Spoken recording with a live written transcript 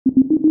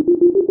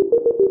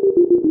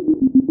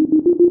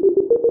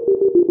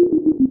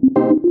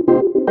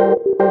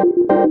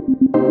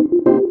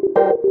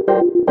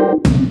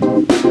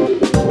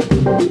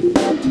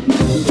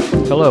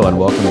Hello and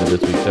welcome to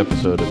this week's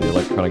episode of the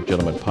Electronic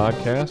Gentleman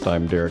Podcast.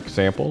 I'm Derek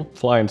Sample,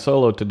 flying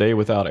solo today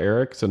without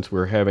Eric since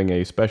we're having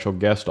a special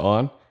guest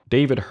on.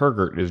 David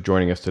Hergert is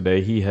joining us today.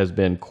 He has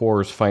been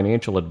Core's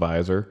financial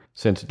advisor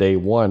since day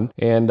one,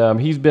 and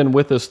he's been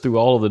with us through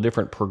all of the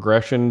different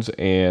progressions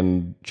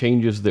and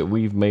changes that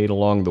we've made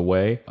along the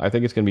way. I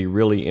think it's going to be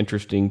really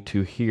interesting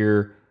to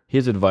hear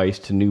his advice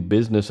to new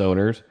business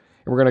owners.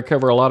 And we're going to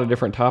cover a lot of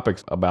different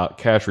topics about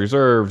cash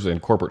reserves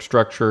and corporate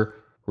structure,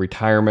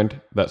 retirement,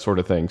 that sort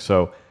of thing.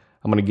 So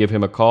I'm going to give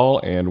him a call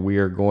and we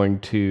are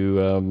going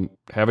to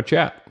have a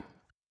chat.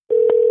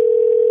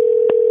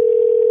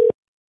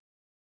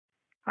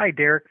 Hi,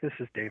 Derek. This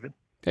is David.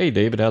 Hey,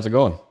 David. How's it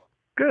going?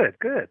 Good.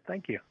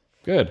 Thank you.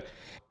 Good.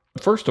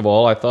 First of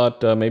all, I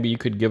thought maybe you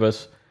could give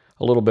us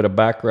a little bit of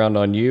background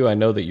on you. I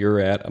know that you're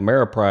at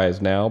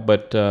Ameriprise now,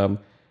 but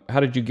how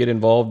did you get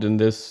involved in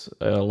this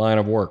line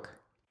of work?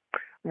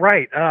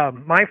 Right.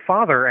 My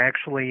father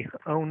actually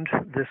owned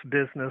this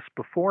business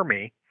before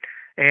me,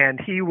 and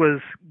he was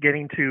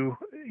getting to,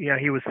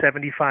 he was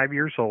 75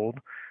 years old,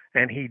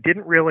 and he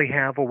didn't really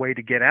have a way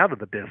to get out of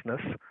the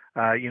business.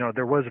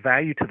 There was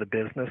value to the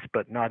business,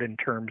 but not in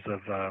terms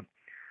of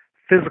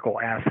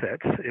physical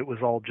assets. It was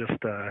all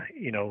just,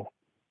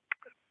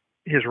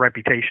 his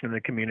reputation in the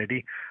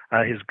community,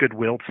 his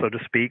goodwill, so to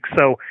speak.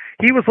 So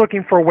he was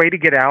looking for a way to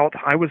get out.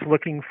 I was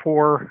looking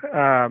for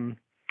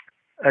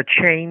a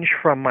change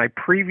from my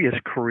previous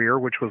career,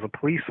 which was a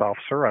police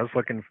officer. I was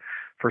looking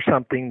for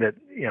something that,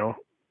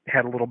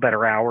 had a little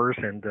better hours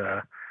and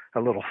a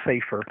little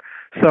safer.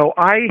 So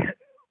I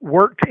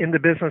worked in the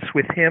business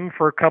with him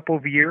for a couple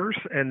of years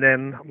and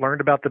then learned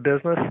about the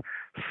business,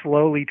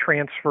 slowly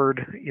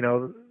transferred,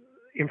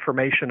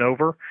 information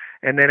over.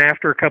 And then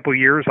after a couple of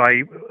years,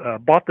 I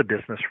bought the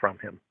business from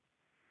him.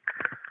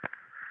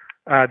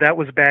 That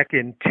was back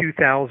in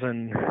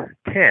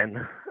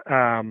 2010.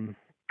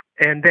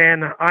 And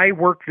then I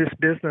worked this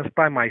business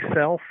by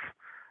myself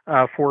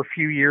for a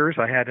few years.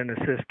 I had an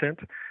assistant.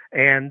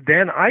 And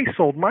then I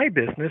sold my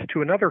business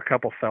to another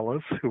couple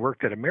fellows who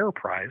worked at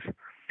Ameriprise.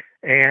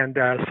 And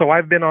so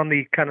I've been on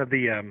the kind of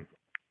the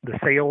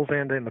sales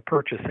end and the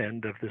purchase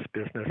end of this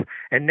business.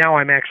 And now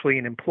I'm actually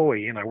an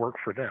employee and I work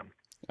for them.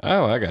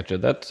 Oh, I got you.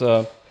 That's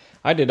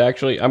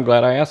I'm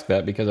glad I asked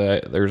that because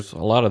there's a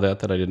lot of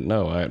that I didn't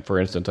know. For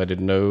instance, I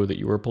didn't know that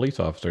you were a police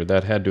officer.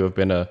 That had to have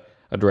been a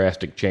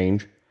drastic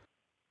change.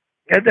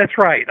 That's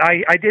right.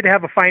 I did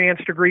have a finance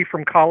degree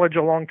from college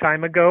a long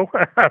time ago,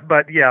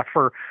 but yeah,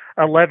 for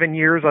 11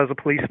 years I was a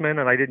policeman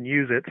and I didn't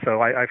use it,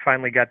 so I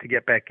finally got to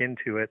get back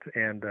into it,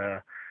 and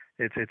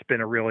it's been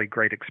a really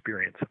great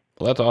experience.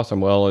 Well, that's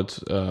awesome. Well,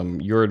 it's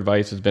your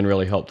advice has been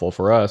really helpful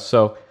for us.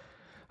 So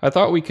I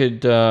thought we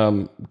could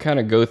kind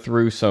of go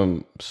through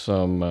some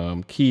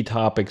key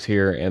topics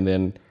here, and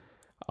then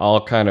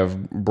I'll kind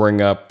of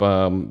bring up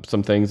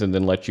some things and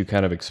then let you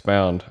kind of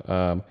expound.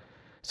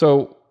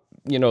 So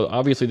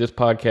obviously this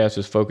podcast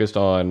is focused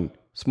on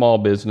small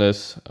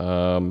business.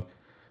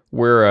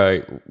 We're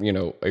a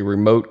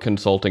remote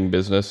consulting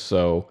business,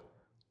 so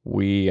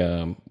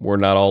we're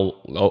not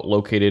all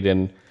located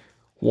in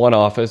one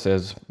office,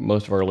 as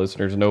most of our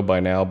listeners know by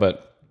now.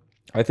 But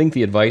I think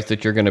the advice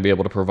that you're going to be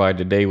able to provide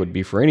today would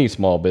be for any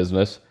small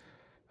business.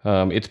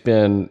 It's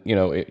been,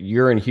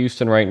 you're in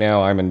Houston right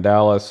now. I'm in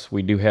Dallas.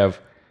 We do have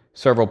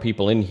several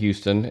people in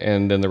Houston,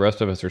 and then the rest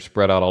of us are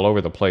spread out all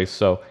over the place.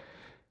 So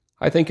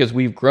I think as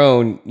we've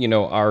grown,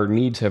 our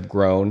needs have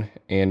grown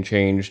and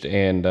changed,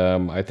 and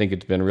I think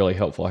it's been really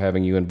helpful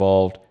having you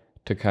involved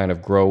to kind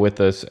of grow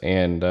with us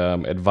and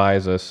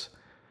advise us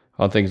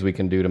on things we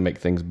can do to make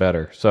things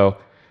better. So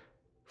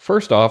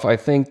first off, I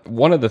think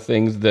one of the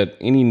things that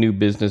any new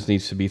business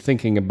needs to be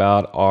thinking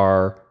about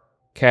are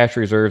cash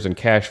reserves and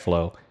cash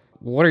flow.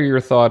 What are your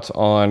thoughts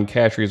on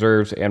cash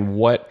reserves, and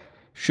what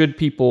should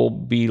people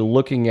be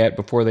looking at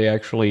before they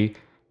actually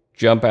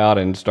jump out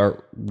and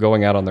start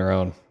going out on their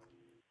own?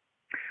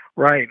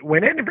 Right.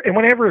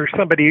 Whenever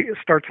somebody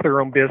starts their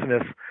own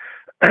business,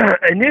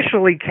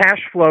 initially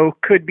cash flow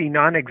could be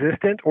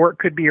non-existent or it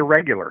could be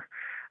irregular.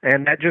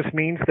 And that just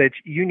means that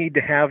you need to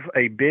have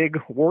a big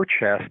war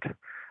chest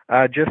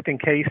just in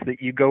case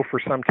that you go for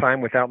some time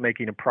without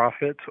making a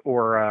profit,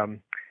 or,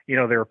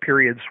 there are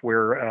periods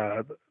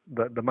where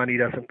the money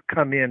doesn't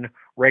come in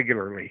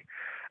regularly.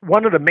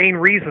 One of the main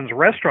reasons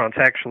restaurants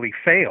actually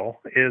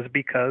fail is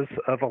because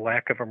of a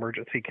lack of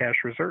emergency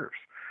cash reserves.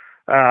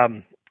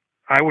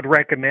 I would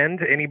recommend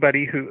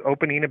anybody who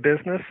opening a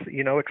business,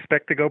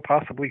 expect to go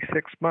possibly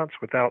 6 months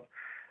without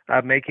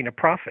making a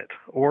profit,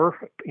 or,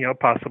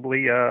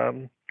 possibly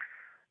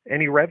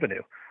any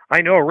revenue.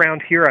 I know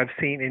around here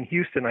in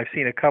Houston, I've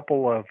seen a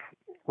couple of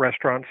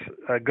restaurants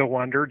go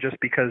under just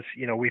because,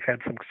 we've had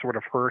some sort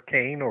of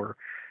hurricane or,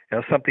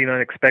 something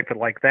unexpected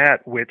like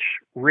that, which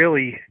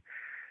really,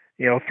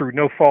 through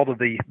no fault of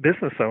the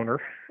business owner,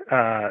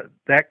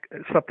 that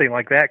something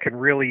like that can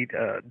really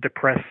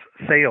depress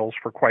sales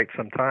for quite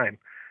some time.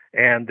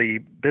 And the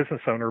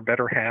business owner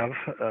better have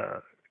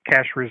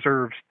cash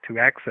reserves to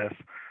access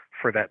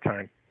for that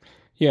time.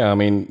 Yeah, I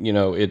mean,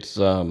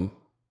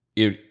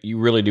 you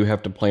really do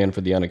have to plan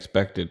for the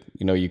unexpected.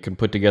 You can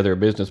put together a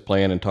business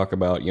plan and talk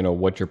about,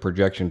 what your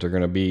projections are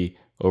going to be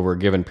over a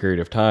given period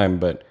of time,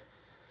 but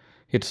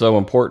it's so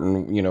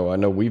important. I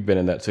know we've been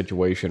in that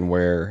situation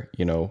where,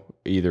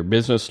 either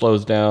business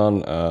slows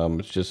down,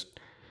 it's just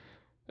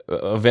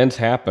events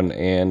happen.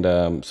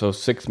 And so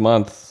 6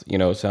 months,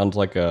 sounds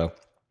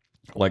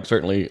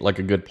certainly like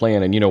a good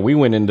plan. And, we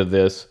went into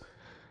this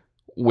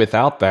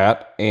without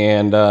that.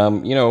 And,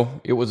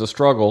 it was a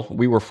struggle.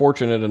 We were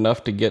fortunate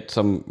enough to get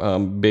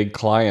some big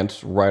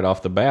clients right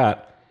off the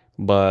bat.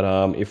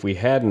 But if we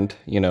hadn't,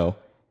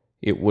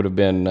 it would have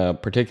been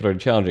particularly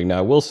challenging. Now,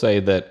 I will say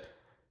that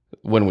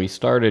when we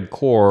started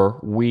Core,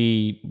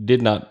 we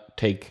did not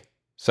take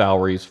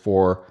salaries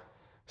for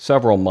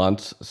several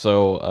months.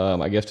 So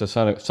I guess to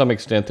some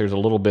extent, there's a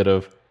little bit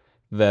of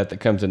that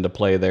comes into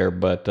play there.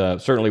 But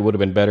certainly would have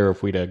been better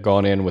if we'd have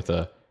gone in with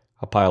a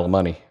pile of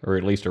money, or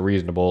at least a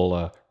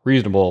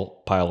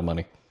reasonable pile of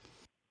money.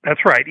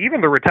 That's right.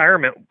 Even the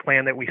retirement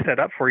plan that we set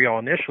up for y'all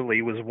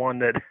initially was one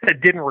that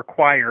didn't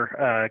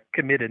require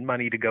committed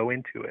money to go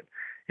into it.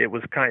 It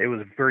was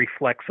very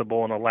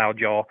flexible and allowed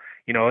y'all,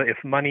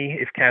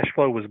 if cash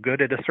flow was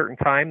good at a certain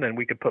time, then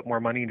we could put more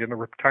money into the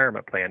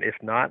retirement plan. If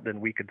not, then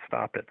we could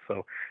stop it.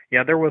 So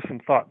yeah, there was some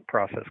thought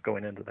process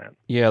going into that.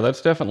 Yeah,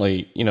 that's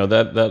definitely,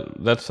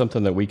 that's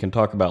something that we can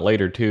talk about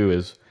later too.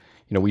 Is,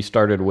 we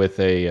started with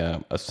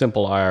a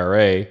simple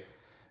IRA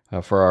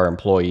for our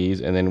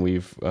employees, and then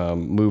we've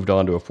moved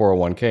on to a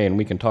 401k, and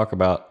we can talk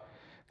about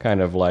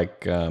kind of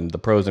like the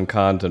pros and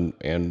cons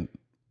and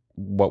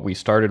what we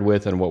started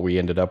with and what we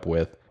ended up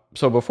with.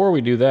 So before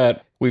we do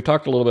that, we've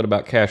talked a little bit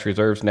about cash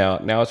reserves now.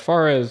 Now, as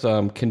far as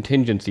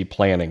contingency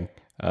planning,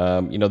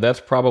 that's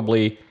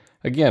probably,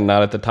 again,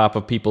 not at the top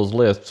of people's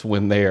lists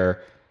when they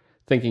are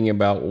thinking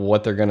about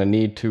what they're going to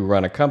need to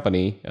run a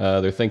company.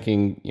 They're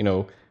thinking,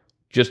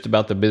 just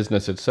about the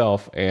business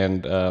itself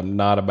and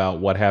not about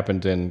what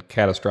happens in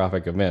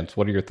catastrophic events.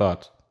 What are your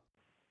thoughts?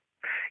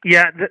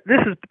 Yeah,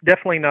 this is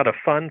definitely not a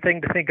fun thing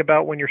to think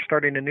about when you're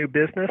starting a new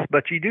business,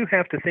 but you do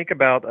have to think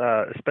about,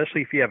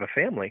 especially if you have a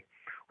family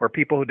or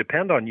people who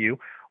depend on you,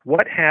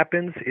 what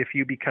happens if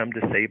you become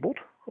disabled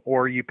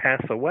or you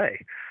pass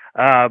away.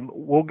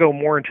 We'll go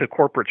more into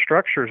corporate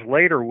structures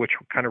later, which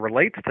kind of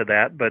relates to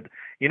that, but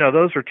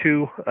those are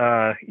two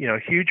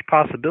huge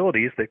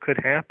possibilities that could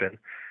happen,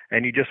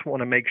 and you just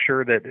want to make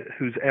sure that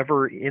who's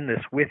ever in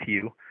this with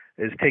you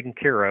is taken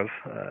care of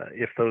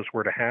if those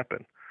were to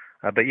happen.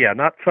 But yeah,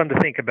 not fun to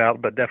think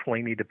about, but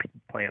definitely need to be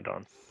planned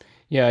on.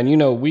 Yeah,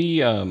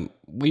 and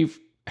we've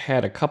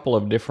had a couple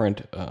of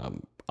different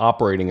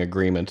operating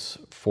agreements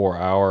for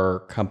our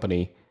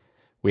company.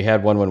 We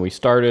had one when we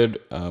started.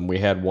 We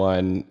had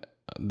one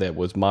that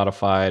was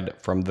modified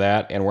from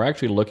that, and we're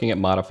actually looking at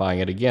modifying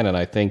it again. And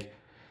I think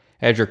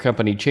as your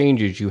company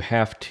changes, you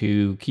have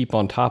to keep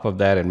on top of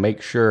that and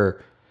make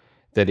sure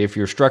that if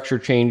your structure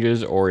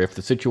changes or if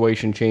the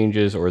situation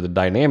changes or the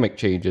dynamic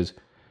changes,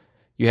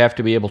 you have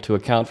to be able to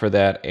account for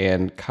that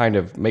and kind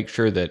of make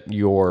sure that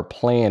your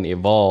plan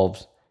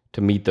evolves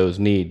to meet those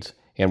needs.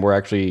 And we're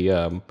actually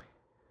going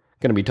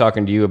to be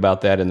talking to you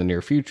about that in the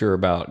near future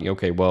about,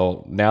 okay,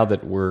 well, now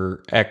that we're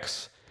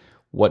X,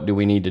 what do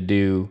we need to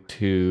do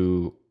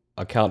to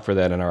account for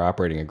that in our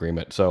operating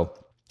agreement? So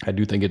I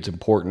do think it's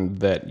important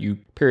that you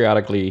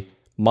periodically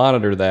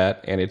monitor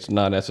that, and it's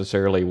not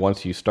necessarily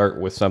once you start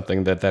with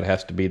something that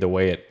has to be the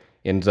way it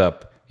ends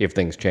up if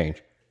things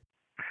change.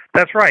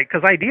 That's right,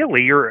 because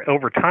ideally,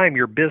 over time,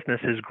 your business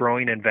is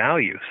growing in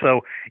value. So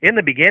in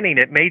the beginning,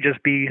 it may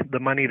just be the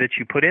money that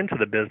you put into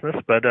the business,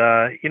 but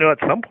at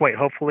some point,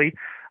 hopefully,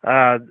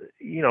 a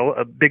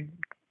big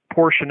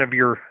portion of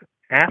your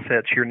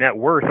assets, your net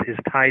worth, is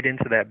tied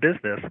into that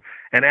business,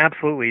 and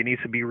absolutely, it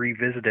needs to be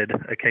revisited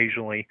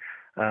occasionally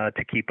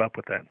to keep up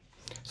with that.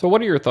 So,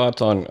 what are your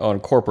thoughts on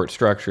corporate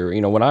structure?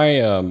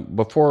 When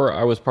before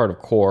I was part of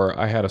Core,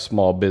 I had a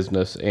small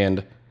business,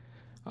 and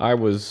I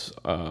was.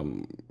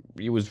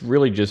 It was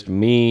really just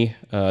me.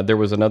 There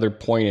was another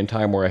point in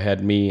time where I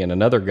had me and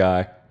another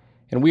guy,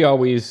 and we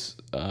always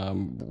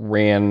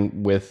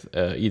ran with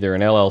either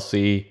an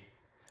LLC.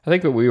 I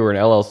think that we were an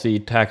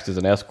LLC taxed as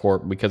an S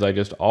corp because I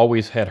just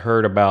always had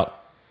heard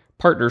about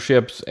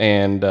partnerships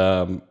and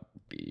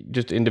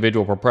just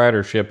individual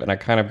proprietorship, and I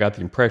kind of got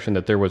the impression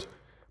that there was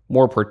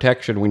more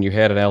protection when you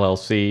had an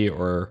LLC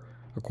or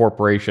a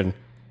corporation.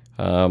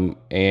 So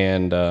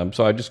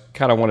I just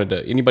kind of wanted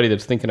to, anybody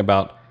that's thinking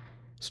about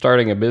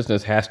starting a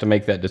business has to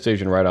make that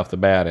decision right off the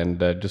bat, and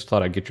just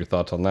thought I'd get your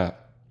thoughts on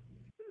that.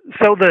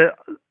 So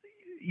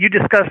you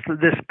discussed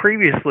this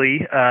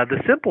previously.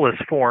 The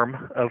simplest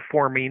form of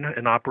forming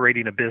and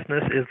operating a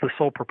business is the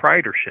sole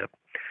proprietorship.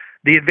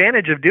 The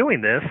advantage of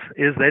doing this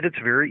is that it's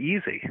very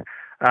easy.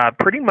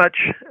 Pretty much,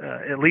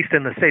 at least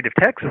in the state of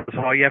Texas,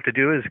 all you have to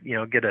do is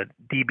get a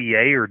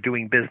DBA or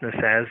doing business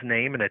as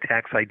name and a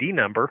tax ID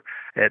number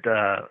at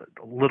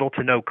little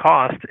to no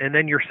cost, and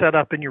then you're set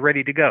up and you're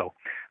ready to go.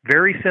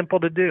 Very simple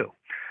to do.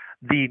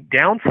 The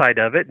downside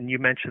of it, and you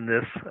mentioned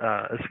this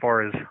as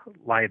far as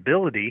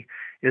liability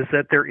is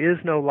that there is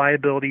no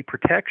liability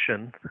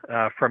protection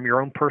from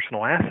your own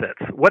personal assets.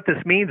 What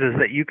this means is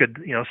that you could,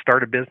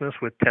 start a business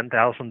with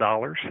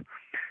 $10,000,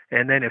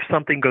 and then if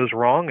something goes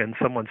wrong and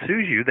someone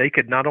sues you, they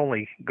could not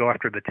only go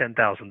after the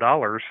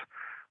 $10,000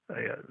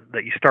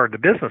 that you started the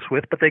business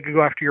with, but they could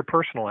go after your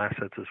personal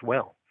assets as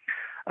well.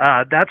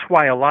 That's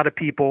why a lot of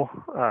people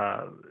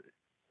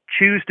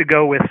choose to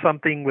go with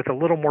something with a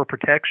little more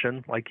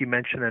protection, like you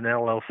mentioned, an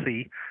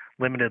LLC,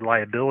 limited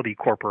liability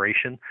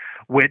corporation,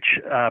 which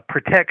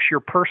protects your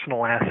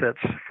personal assets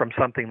from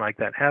something like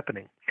that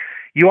happening.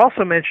 You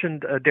also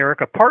mentioned,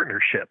 Derek, a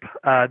partnership.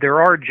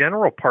 There are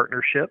general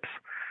partnerships,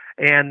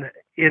 and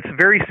it's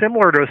very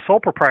similar to a sole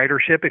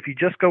proprietorship. If you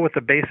just go with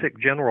the basic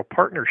general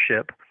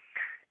partnership,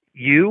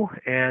 you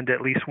and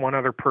at least one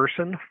other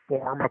person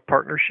form a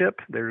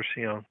partnership. There's,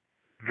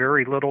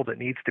 very little that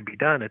needs to be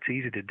done. It's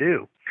easy to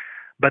do.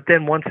 But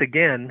then once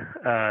again,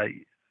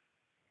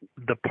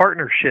 the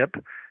partnership,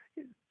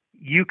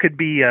 you could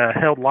be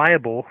held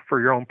liable for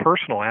your own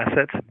personal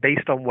assets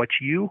based on what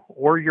you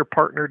or your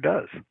partner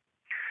does.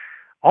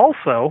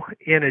 Also,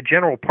 in a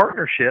general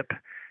partnership,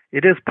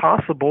 it is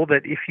possible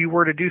that if you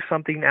were to do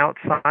something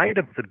outside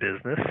of the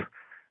business,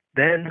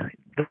 then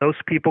those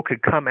people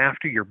could come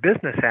after your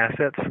business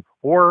assets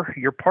or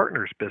your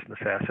partner's business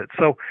assets.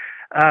 So,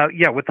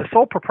 with the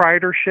sole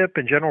proprietorship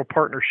and general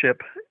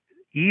partnership,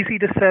 easy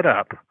to set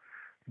up,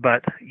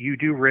 but you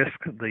do risk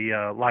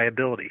the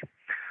liability.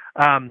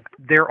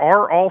 There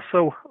are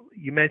also,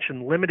 you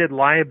mentioned limited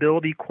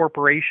liability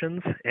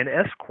corporations and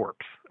S corps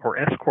or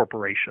S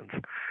corporations.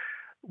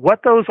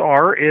 What those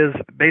are is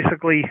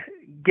basically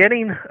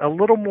getting a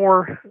little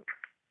more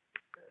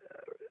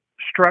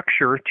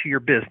structure to your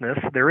business.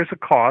 There is a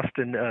cost,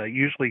 and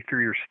usually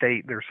through your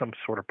state, there's some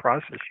sort of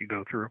process you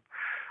go through.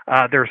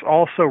 There's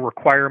also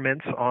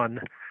requirements on,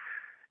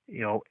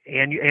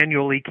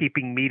 annually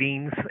keeping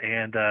meetings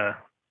and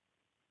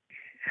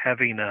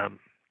having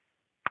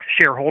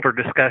shareholder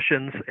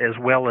discussions, as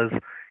well as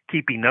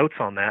keeping notes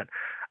on that.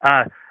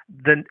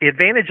 The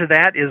advantage of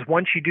that is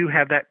once you do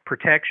have that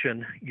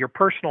protection, your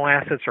personal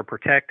assets are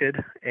protected,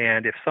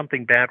 and if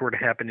something bad were to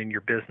happen in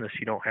your business,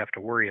 you don't have to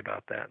worry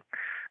about that.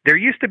 There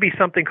used to be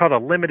something called a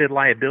limited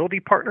liability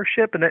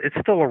partnership, and it's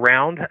still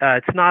around.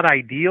 It's not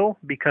ideal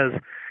because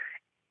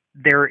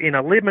they're in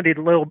a limited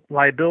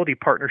liability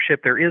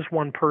partnership. There is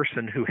one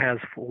person who has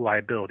full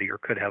liability or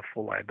could have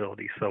full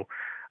liability. So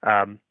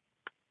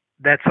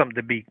that's something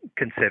to be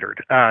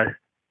considered.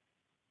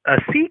 A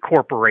C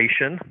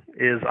corporation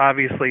is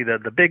obviously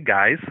the big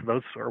guys.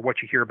 Those are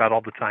what you hear about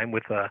all the time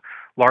with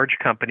large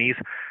companies.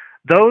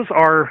 Those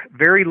are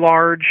very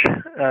large.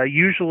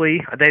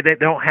 Usually, they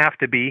don't have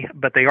to be,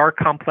 but they are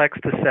complex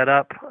to set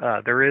up.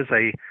 There is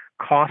a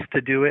cost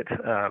to do it,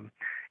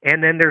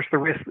 and then there's the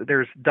risk.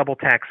 There's double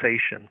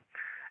taxation,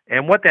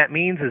 and what that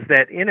means is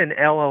that in an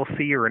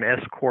LLC or an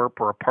S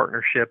corp or a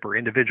partnership or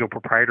individual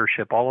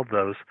proprietorship, all of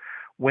those,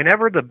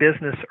 whenever the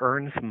business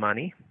earns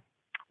money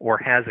or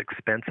has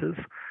expenses,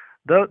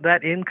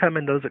 that income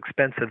and those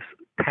expenses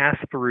pass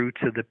through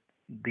to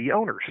the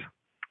owners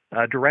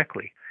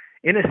directly.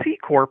 In a C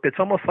corp, it's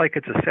almost like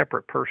it's a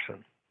separate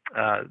person.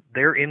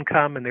 Their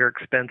income and their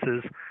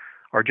expenses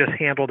are just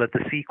handled at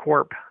the C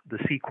corp. The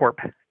C corp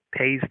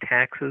pays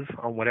taxes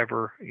on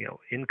whatever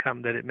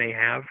income that it may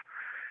have,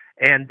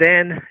 and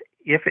then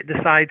if it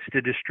decides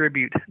to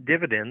distribute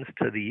dividends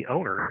to the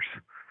owners,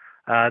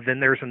 then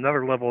there's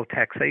another level of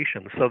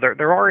taxation. So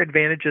there are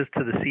advantages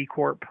to the C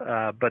corp,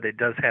 but it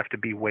does have to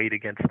be weighed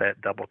against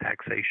that double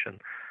taxation,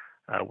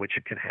 which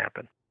can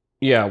happen.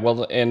 Yeah,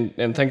 well,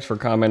 and thanks for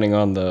commenting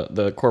on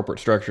the corporate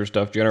structure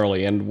stuff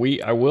generally. And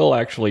I will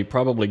actually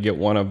probably get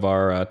one of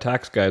our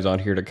tax guys on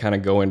here to kind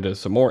of go into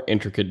some more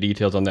intricate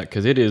details on that,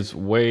 because it is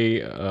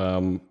way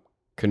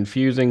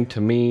confusing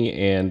to me,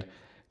 and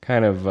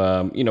kind of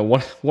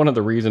one of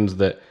the reasons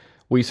that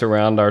we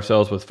surround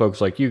ourselves with folks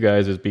like you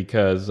guys is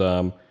because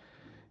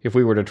if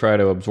we were to try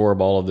to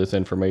absorb all of this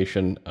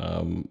information,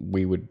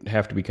 we would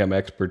have to become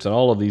experts in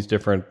all of these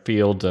different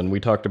fields. And we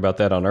talked about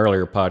that on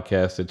earlier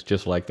podcasts. It's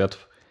just like that's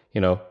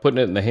putting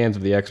it in the hands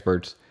of the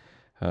experts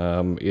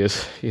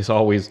is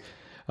always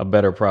a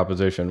better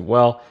proposition.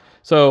 Well,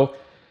 so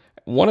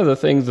one of the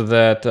things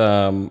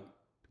that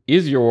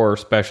is your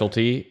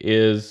specialty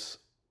is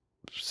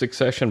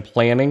succession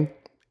planning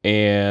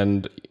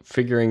and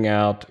figuring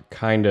out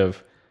kind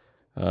of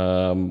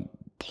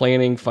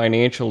planning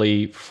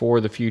financially for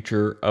the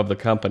future of the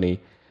company.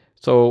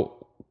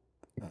 So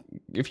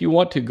if you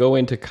want to go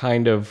into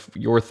kind of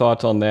your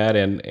thoughts on that,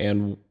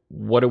 and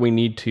what do we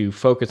need to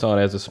focus on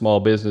as a small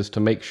business to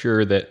make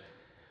sure that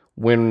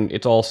when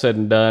it's all said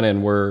and done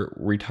and we're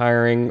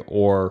retiring,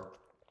 or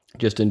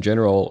just in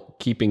general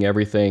keeping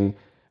everything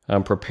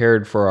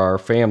prepared for our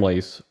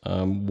families,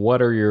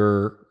 what's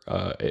your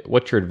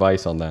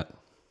advice on that?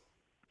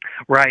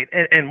 Right.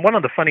 And one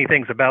of the funny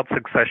things about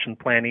succession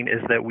planning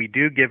is that we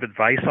do give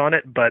advice on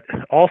it, but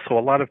also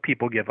a lot of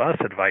people give us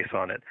advice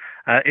on it.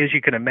 As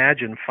you can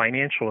imagine,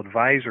 financial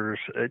advisors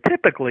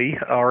typically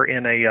are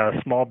in a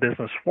small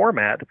business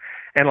format,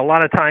 and a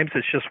lot of times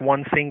it's just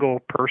one single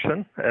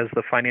person as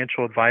the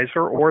financial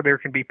advisor, or there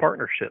can be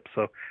partnerships.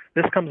 So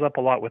this comes up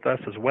a lot with us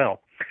as well.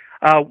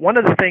 One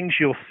of the things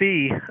you'll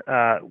see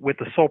with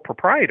the sole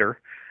proprietor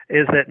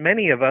is that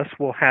many of us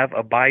will have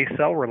a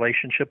buy-sell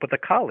relationship with a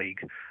colleague.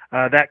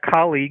 That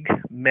colleague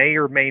may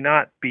or may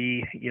not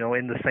be,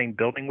 in the same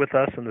building with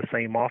us, in the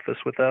same office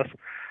with us.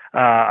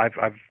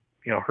 I've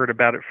heard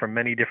about it from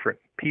many different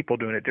people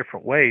doing it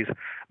different ways.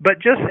 But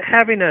just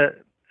having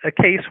a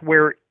case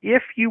where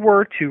if you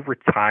were to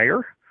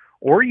retire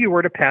or you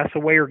were to pass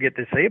away or get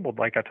disabled,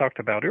 like I talked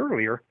about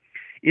earlier,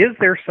 is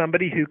there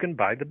somebody who can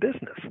buy the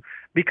business?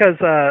 Because,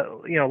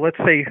 let's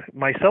say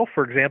myself,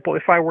 for example,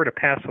 if I were to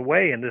pass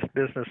away in this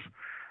business,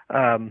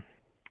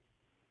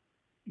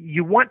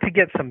 you want to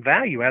get some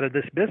value out of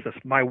this business.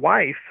 My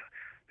wife,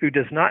 who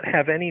does not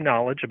have any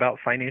knowledge about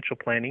financial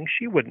planning,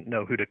 she wouldn't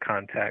know who to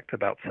contact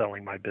about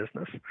selling my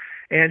business,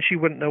 and she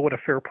wouldn't know what a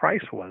fair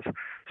price was.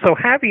 So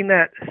having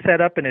that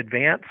set up in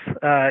advance,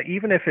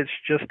 even if it's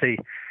just a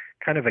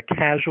kind of a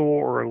casual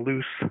or a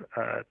loose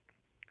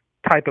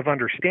type of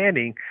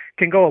understanding,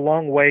 can go a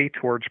long way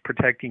towards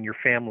protecting your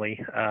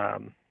family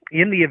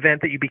in the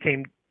event that you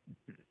became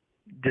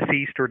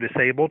deceased or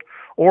disabled,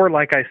 or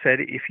like I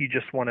said, if you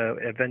just want to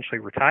eventually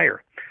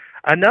retire.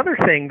 Another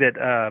thing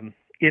that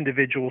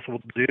individuals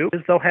will do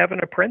is they'll have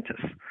an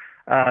apprentice,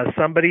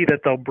 somebody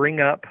that they'll bring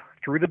up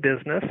through the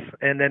business,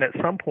 and then at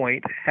some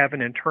point have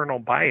an internal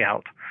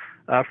buyout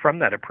from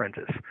that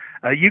apprentice.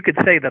 You could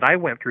say that I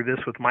went through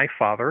this with my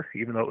father,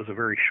 even though it was a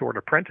very short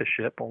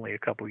apprenticeship, only a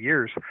couple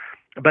years.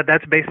 But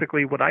that's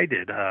basically what I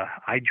did.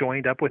 I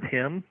joined up with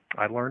him.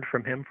 I learned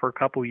from him for a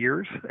couple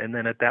years, and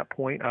then at that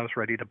point, I was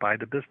ready to buy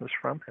the business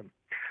from him.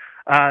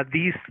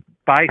 These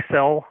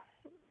buy-sell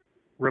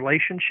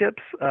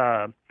relationships,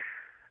 the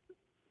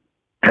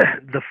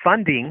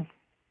funding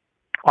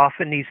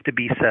often needs to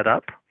be set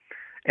up,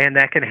 and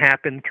that can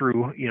happen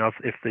through,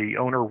 if the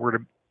owner were to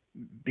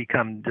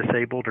become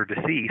disabled or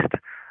deceased,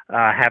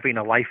 having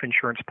a life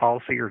insurance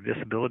policy or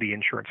disability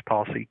insurance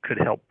policy could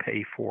help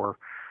pay for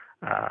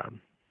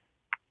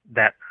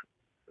that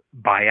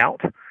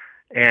buyout.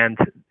 And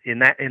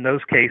in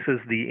those cases,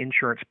 the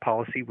insurance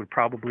policy would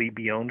probably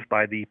be owned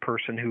by the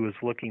person who is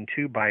looking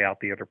to buy out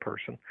the other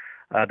person.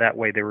 That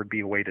way, there would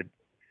be a way to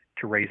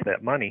raise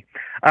that money.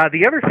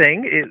 The other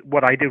thing is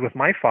what I did with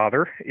my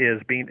father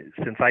is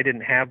since I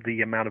didn't have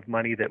the amount of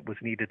money that was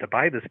needed to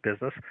buy this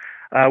business,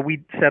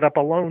 we set up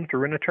a loan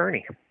through an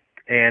attorney,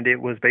 and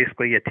it was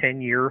basically a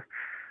 10-year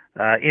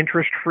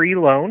interest-free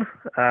loan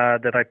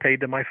that I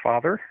paid to my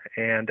father,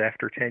 and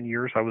after 10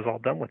 years, I was all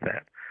done with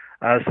that.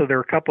 So there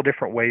are a couple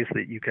different ways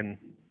that you can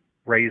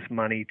raise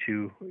money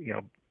to,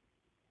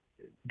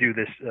 do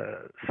this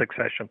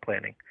succession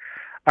planning.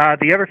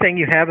 The other thing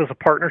you have is a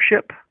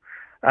partnership.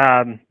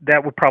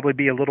 That would probably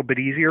be a little bit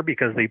easier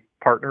because the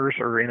partners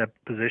are in a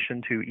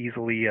position to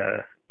easily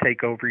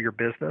take over your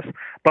business.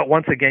 But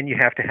once again, you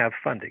have to have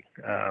funding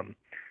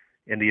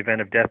in the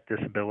event of death,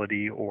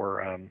 disability,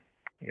 or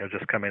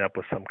just coming up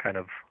with some kind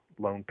of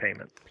loan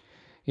payment.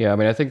 Yeah, I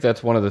mean, I think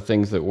that's one of the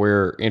things that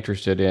we're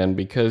interested in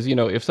because,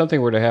 if something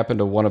were to happen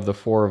to one of the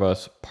four of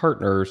us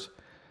partners,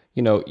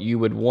 you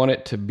would want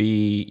it to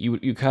be,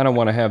 you kind of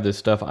want to have this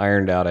stuff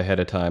ironed out ahead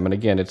of time. And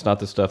again, it's not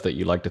the stuff that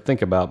you like to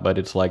think about, but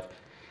it's like,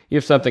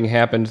 if something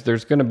happens,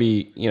 there's going to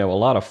be, a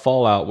lot of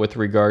fallout with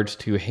regards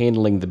to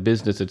handling the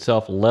business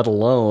itself, let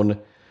alone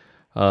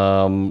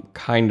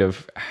kind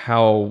of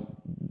how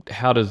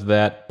does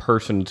that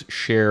person's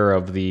share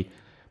of the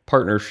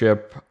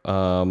partnership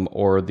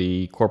or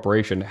the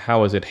corporation,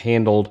 how is it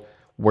handled?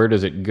 Where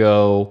does it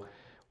go?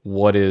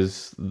 What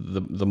is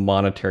the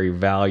monetary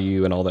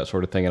value and all that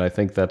sort of thing? And I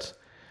think that's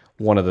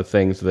one of the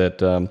things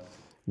that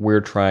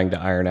we're trying to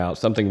iron out,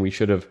 something we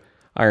should have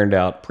ironed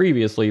out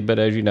previously, but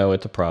as you know,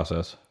 it's a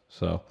process.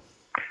 So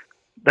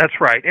that's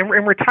right. And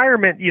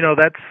retirement,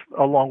 that's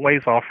a long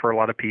ways off for a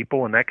lot of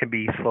people, and that can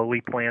be slowly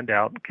planned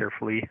out and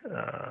carefully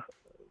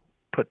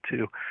put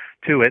to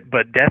it.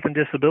 But death and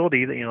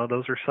disability,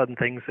 those are sudden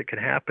things that can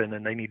happen,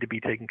 and they need to be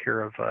taken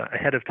care of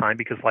ahead of time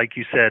because, like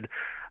you said,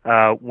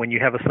 when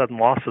you have a sudden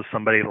loss of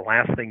somebody, the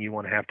last thing you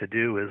want to have to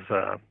do is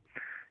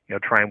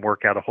try and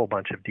work out a whole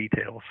bunch of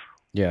details.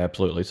 Yeah,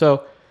 absolutely.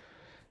 So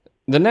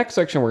the next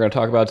section we're going to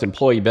talk about is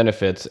employee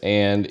benefits.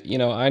 And,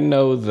 I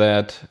know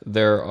that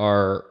there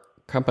are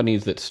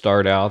companies that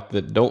start out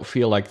that don't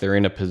feel like they're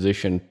in a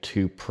position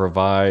to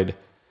provide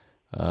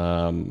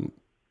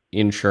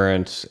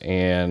insurance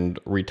and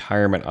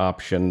retirement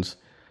options.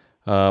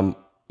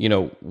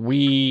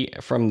 We,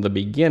 from the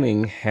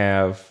beginning,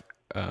 have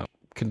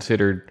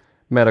considered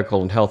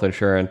medical and health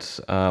insurance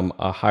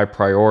a high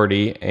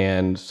priority.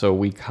 And so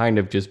we kind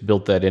of just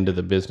built that into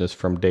the business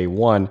from day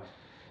one.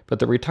 But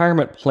the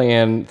retirement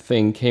plan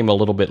thing came a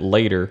little bit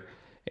later.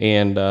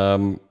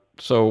 And,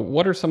 So,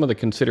 what are some of the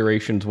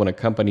considerations when a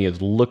company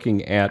is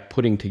looking at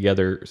putting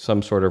together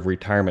some sort of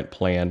retirement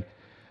plan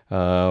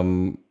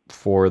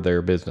for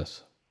their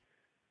business?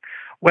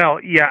 Well,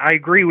 yeah, I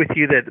agree with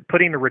you that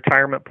putting the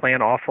retirement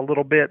plan off a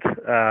little bit,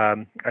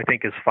 I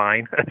think is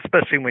fine,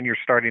 especially when you're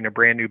starting a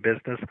brand new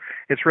business.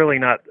 It's really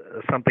not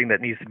something that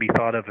needs to be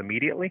thought of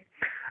immediately.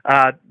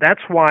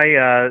 That's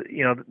why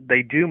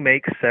they do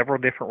make several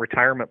different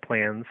retirement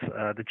plans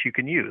that you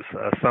can use.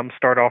 Some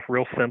start off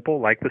real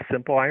simple, like the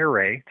Simple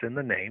IRA. It's in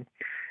the name,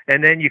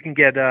 and then you can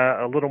get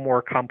a little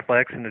more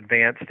complex and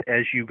advanced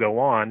as you go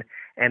on.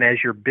 And as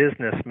your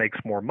business makes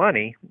more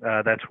money,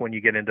 that's when you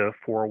get into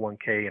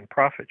 401k and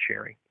profit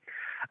sharing.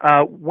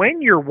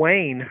 When you're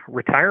weighing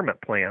retirement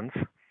plans,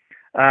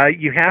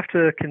 you have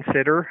to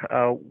consider,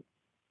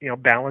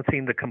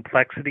 balancing the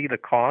complexity, the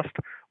cost,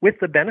 with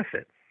the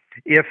benefit.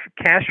 If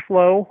cash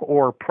flow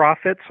or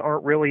profits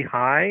aren't really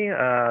high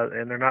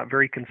and they're not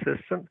very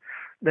consistent,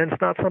 then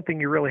it's not something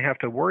you really have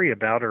to worry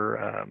about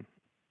or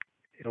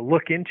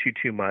look into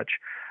too much.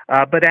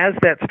 But as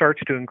that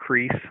starts to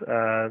increase,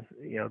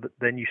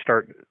 then you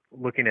start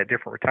looking at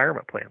different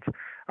retirement plans.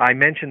 I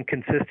mentioned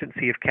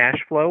consistency of cash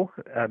flow.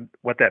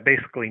 What that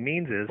basically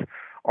means is,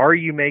 are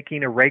you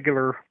making a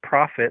regular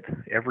profit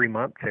every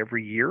month,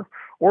 every year,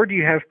 or do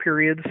you have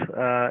periods,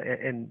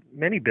 and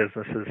many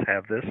businesses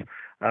have this,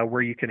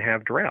 where you can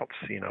have droughts,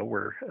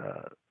 where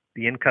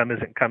the income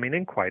isn't coming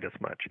in quite as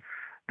much.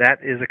 That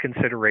is a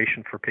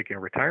consideration for picking a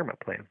retirement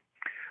plan.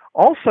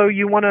 Also,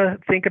 you want to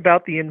think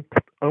about the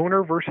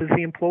owner versus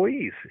the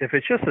employees. If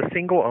it's just a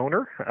single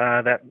owner,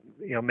 that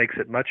makes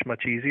it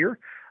much easier.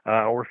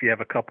 Or if you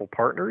have a couple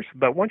partners.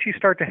 But once you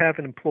start to have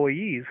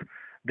employees,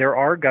 there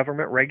are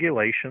government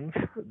regulations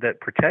that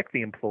protect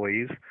the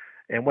employees.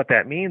 And what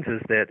that means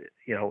is that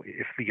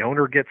if the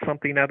owner gets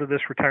something out of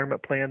this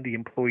retirement plan, the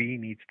employee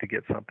needs to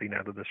get something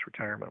out of this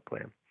retirement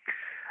plan.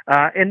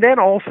 And then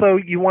also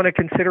you want to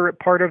consider it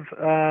part of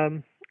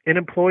an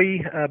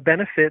employee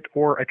benefit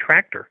or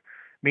attractor.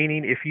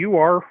 Meaning, if you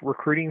are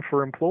recruiting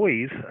for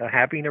employees,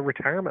 having a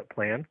retirement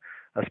plan,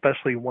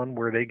 especially one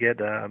where they get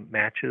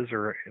matches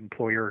or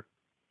employer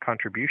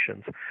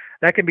contributions,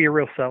 that can be a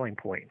real selling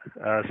point.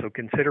 So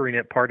considering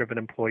it part of an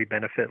employee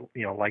benefit,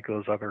 like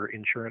those other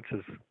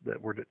insurances that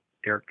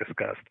Derek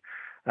discussed,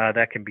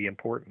 that can be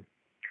important.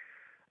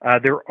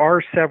 There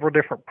are several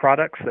different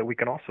products that we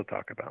can also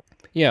talk about.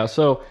 Yeah,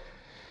 so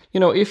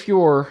if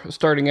you're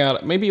starting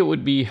out, maybe it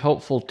would be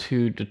helpful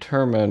to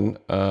determine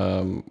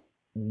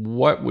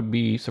what would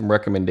be some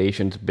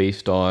recommendations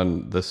based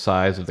on the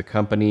size of the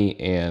company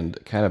and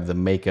kind of the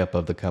makeup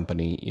of the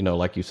company.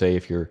 Like you say,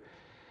 if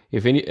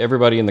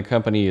everybody in the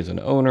company is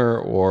an owner,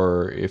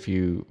 or if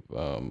you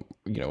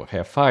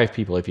have 5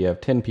 people, if you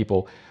have 10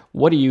 people,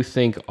 what do you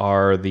think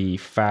are the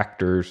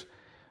factors?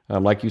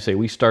 Like you say,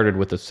 we started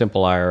with a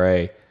Simple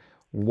IRA.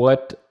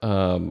 What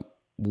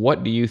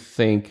do you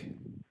think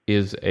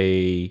is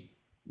a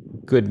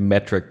good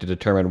metric to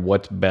determine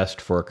what's best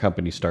for a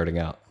company starting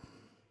out?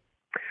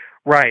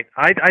 Right.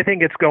 I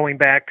think it's going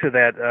back to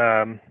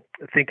that,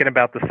 thinking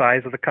about the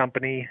size of the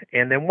company,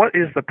 and then what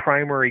is the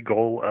primary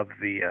goal of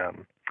the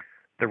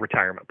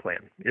retirement plan?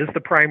 Is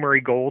the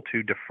primary goal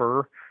to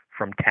defer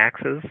from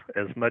taxes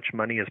as much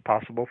money as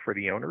possible for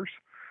the owners?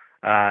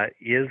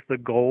 Is the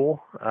goal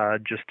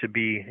just to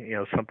be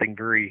something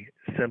very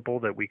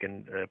simple that we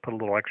can put a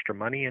little extra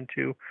money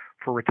into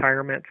for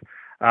retirement?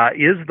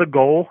 Is the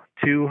goal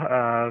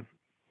to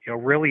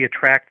really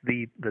attract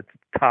the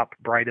top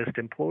brightest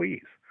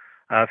employees?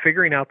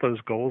 Figuring out those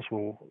goals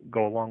will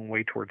go a long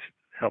way towards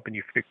helping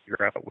you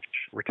figure out which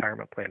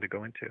retirement plan to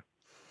go into.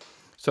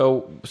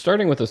 So,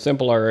 starting with a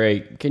Simple IRA,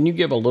 can you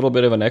give a little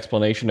bit of an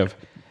explanation of,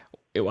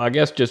 I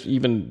guess, just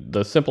even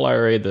the Simple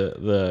IRA,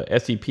 the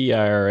SEP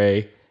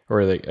IRA,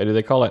 or do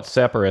they call it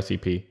SEP or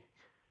SEP?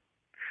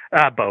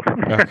 Both.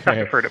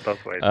 Okay. I've heard it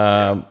both ways.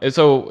 And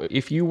so,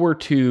 if you were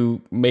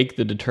to make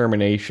the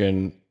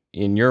determination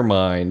in your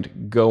mind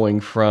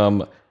going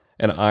from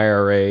an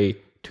IRA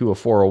to a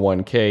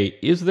 401k,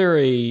 is there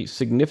a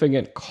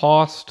significant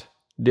cost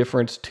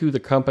difference to the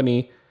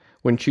company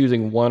when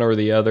choosing one or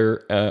the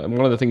other?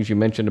 One of the things you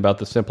mentioned about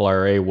the Simple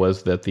IRA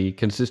was that the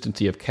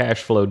consistency of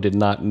cash flow did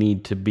not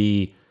need to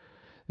be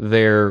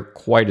there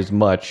quite as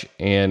much,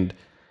 and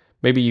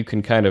maybe you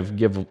can kind of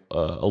give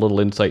a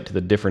little insight to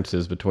the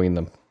differences between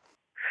them.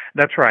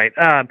 That's right.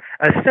 A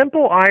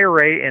Simple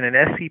IRA and an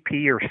SEP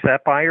or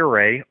SEP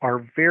IRA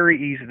are very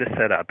easy to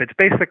set up. It's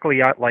basically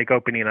like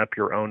opening up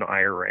your own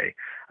IRA.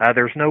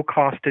 There's no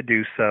cost to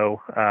do so.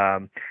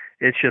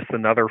 It's just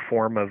another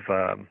form of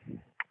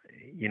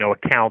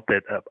account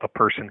that a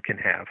person can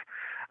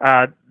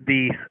have.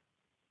 The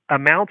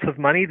amounts of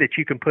money that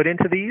you can put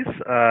into these,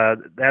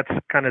 that's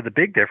kind of the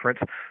big difference.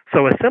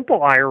 So a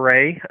Simple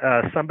IRA,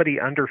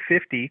 somebody under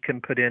 50 can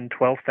put in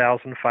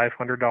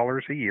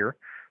 $12,500 a year.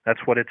 That's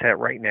what it's at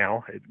right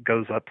now. It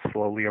goes up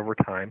slowly over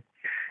time.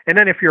 And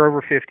then if you're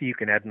over 50, you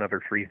can add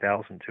another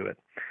 $3,000 to it.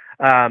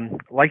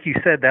 Like you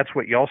said, that's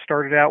what y'all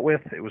started out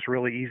with. It was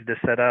really easy to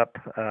set up.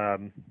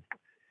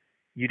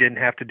 You didn't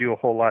have to do a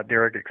whole lot,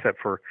 Derek, except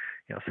for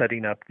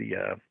setting up the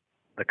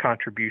the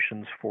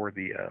contributions for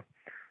the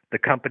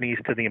companies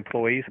to the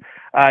employees.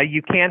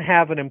 You can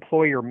have an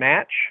employer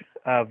match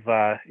of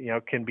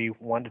can be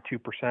 1% to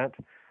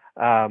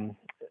 2%.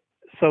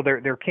 So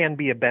there can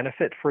be a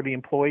benefit for the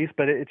employees,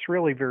 but it's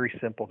really very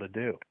simple to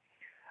do.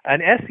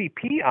 An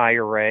SEP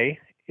IRA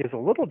is a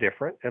little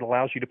different. It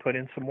allows you to put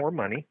in some more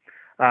money.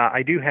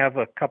 I do have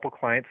a couple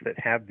clients that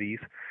have these.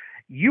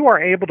 You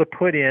are able to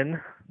put in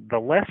the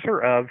lesser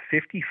of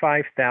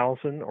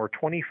 $55,000 or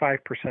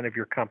 25% of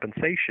your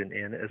compensation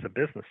in as a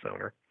business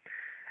owner.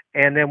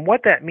 And then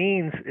what that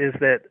means is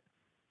that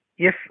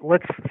if,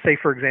 let's say,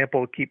 for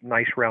example, keep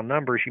nice round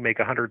numbers, you make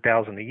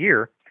 $100,000 a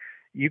year,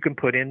 you can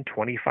put in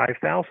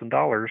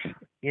 $25,000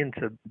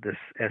 into this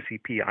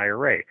SEP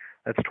IRA.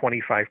 That's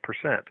 25%.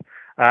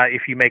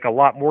 If you make a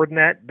lot more than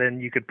that, then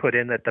you could put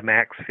in at the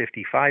max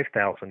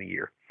 $55,000 a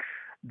year.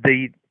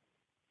 The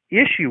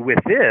issue with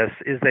this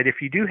is that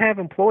if you do have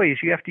employees,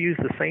 you have to use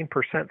the same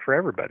percent for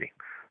everybody.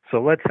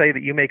 So let's say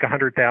that you make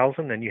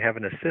 $100,000 and you have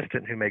an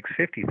assistant who makes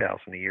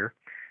 $50,000 a year.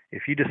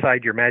 If you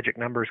decide your magic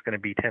number is going to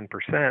be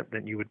 10%,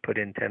 then you would put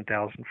in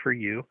 $10,000 for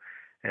you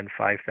and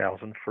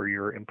 $5,000 for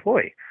your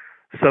employee.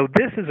 So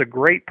this is a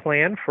great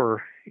plan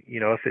for,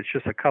 if it's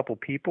just a couple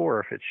people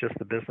or if it's just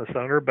the business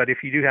owner. But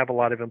if you do have a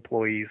lot of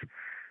employees,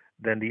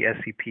 then the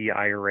SEP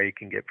IRA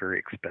can get very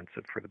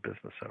expensive for the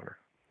business owner.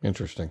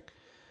 Interesting.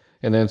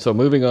 And then, so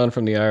moving on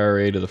from the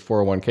IRA to the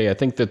 401k, I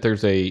think that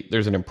there's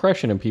an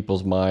impression in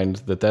people's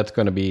minds that that's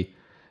going to be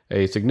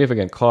a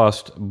significant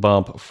cost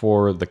bump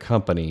for the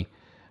company.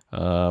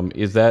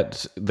 Is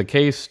that the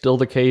case? Still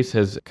the case?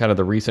 Has kind of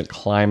the recent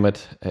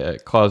climate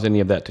caused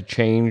any of that to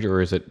change, or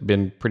has it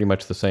been pretty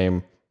much the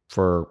same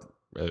for?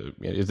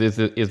 Is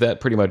that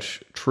pretty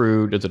much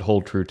true? Does it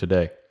hold true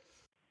today?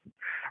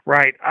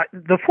 Right.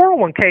 The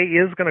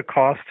 401k is going to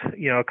cost,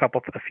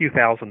 a few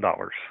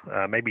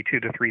 $1,000s, maybe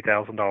 $2,000 to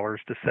 $3,000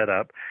 to set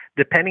up,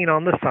 depending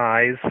on the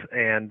size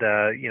and,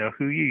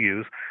 who you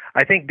use.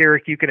 I think,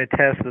 Derek, you can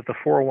attest that the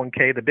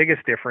 401k, the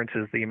biggest difference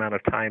is the amount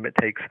of time it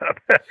takes up.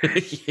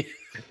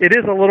 It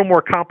is a little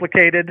more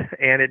complicated,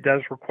 and it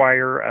does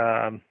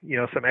require,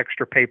 some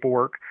extra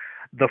paperwork.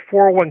 The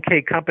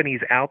 401k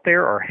companies out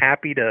there are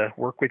happy to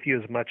work with you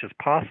as much as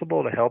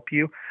possible to help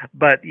you.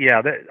 But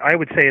yeah, I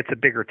would say it's a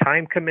bigger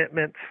time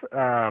commitment.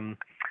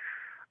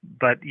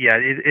 But yeah,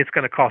 it's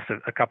going to cost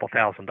a couple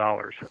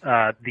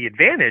 $1,000. The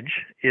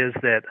advantage is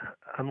that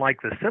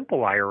unlike the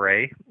simple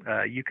IRA,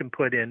 you can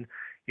put in,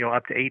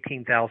 up to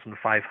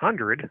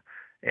 $18,500,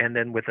 and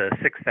then with a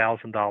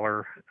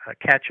 $6,000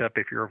 catch up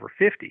if you're over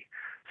 50.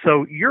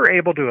 So you're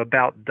able to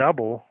about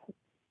double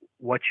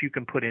what you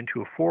can put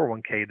into a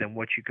 401k than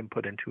what you can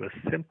put into a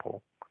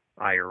simple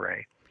IRA.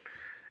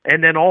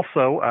 And then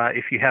also,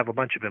 if you have a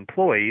bunch of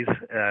employees,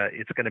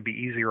 it's going to be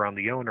easier on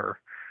the owner.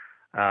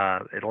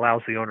 It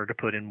allows the owner to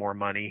put in more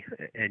money,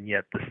 and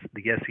yet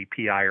the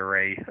SEP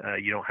IRA,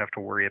 you don't have to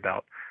worry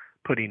about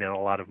putting in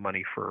a lot of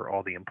money for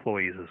all the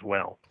employees as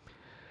well.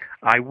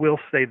 I will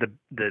say the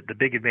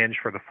big advantage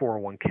for the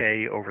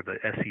 401k over the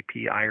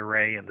SEP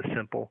IRA and the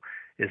simple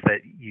is that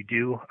you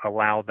do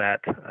allow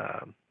that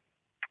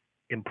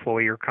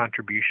employer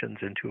contributions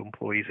into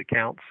employees'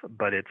 accounts,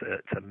 but it's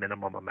a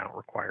minimum amount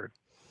required.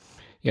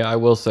 Yeah, I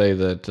will say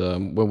that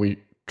when we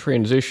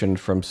transitioned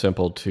from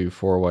simple to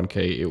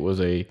 401k, it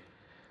was a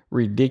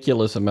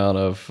ridiculous amount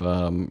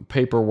of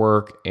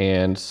paperwork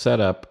and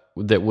setup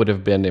that would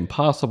have been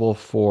impossible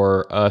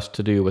for us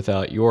to do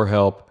without your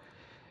help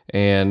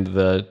and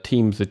the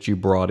teams that you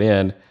brought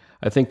in.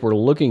 I think we're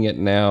looking at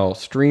now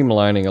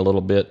streamlining a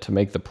little bit to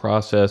make the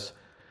process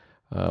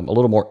a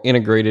little more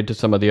integrated to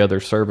some of the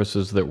other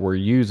services that we're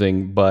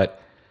using.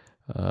 But,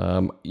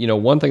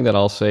 one thing that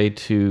I'll say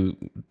to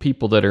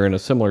people that are in a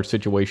similar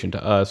situation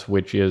to us,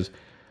 which is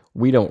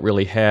we don't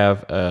really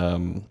have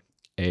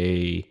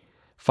a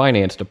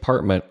finance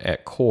department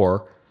at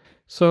Core.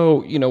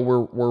 So,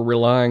 we're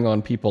relying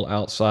on people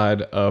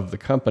outside of the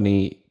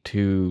company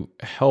to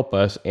help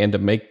us and to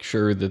make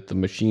sure that the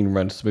machine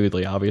runs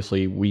smoothly.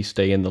 Obviously, we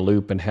stay in the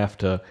loop and have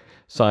to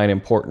sign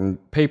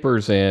important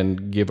papers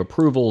and give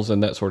approvals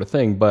and that sort of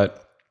thing.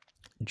 But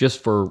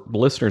just for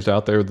listeners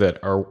out there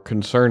that are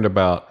concerned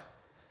about,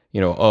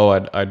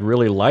 I'd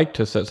really like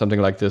to set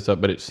something like this up,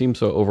 but it seems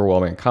so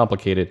overwhelming and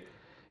complicated.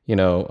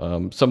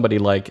 Somebody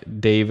like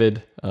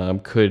David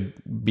could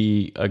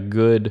be a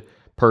good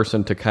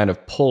person to kind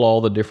of pull all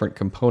the different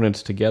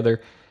components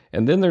together.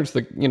 And then there's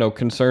the,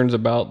 concerns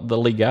about the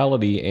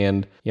legality.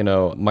 And,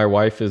 my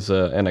wife is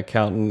an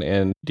accountant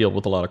and deals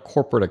with a lot of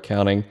corporate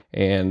accounting.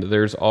 And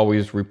there's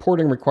always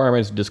reporting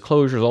requirements,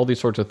 disclosures, all these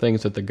sorts of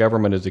things that the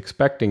government is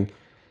expecting.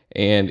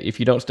 And if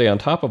you don't stay on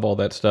top of all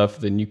that stuff,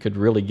 then you could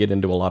really get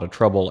into a lot of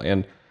trouble.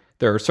 And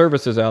there are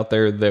services out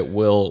there that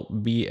will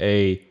be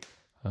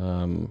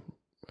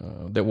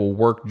that will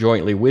work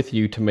jointly with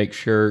you to make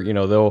sure,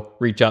 they'll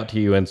reach out to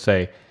you and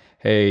say,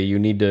 hey, you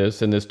need to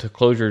send this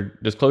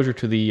disclosure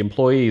to the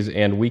employees,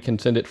 and we can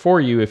send it for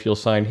you if you'll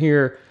sign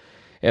here.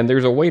 And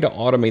there's a way to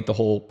automate the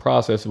whole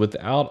process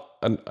without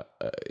an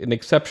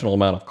exceptional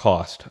amount of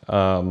cost.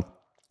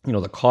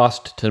 The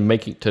cost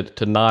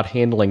to not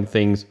handling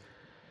things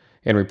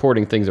and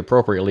reporting things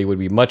appropriately would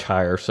be much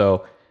higher.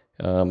 So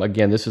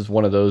again, this is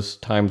one of those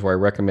times where I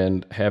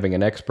recommend having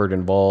an expert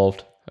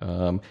involved.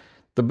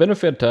 The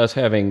benefit to us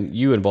having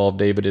you involved,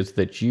 David, is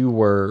that you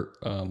were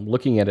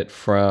looking at it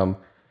from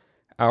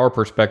our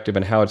perspective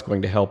and how it's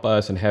going to help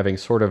us, and having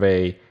sort of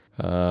an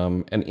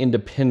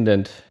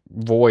independent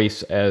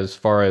voice as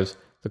far as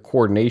the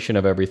coordination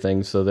of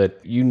everything, so that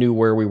you knew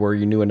where we were,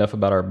 you knew enough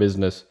about our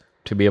business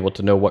to be able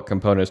to know what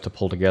components to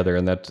pull together,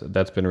 and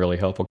that's been really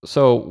helpful.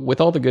 So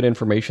with all the good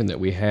information that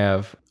we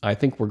have, I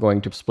think we're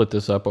going to split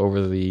this up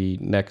over the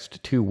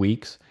next 2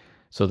 weeks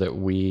so that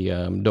we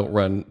don't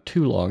run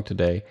too long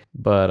today.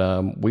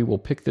 But we will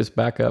pick this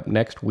back up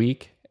next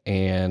week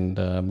and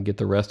get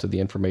the rest of the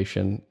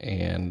information,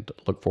 and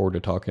look forward to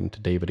talking to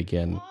David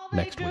again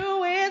next week.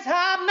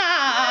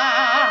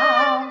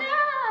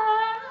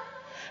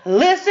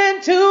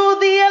 Listen to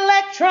the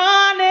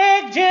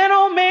electronic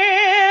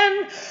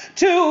gentleman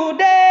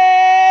today.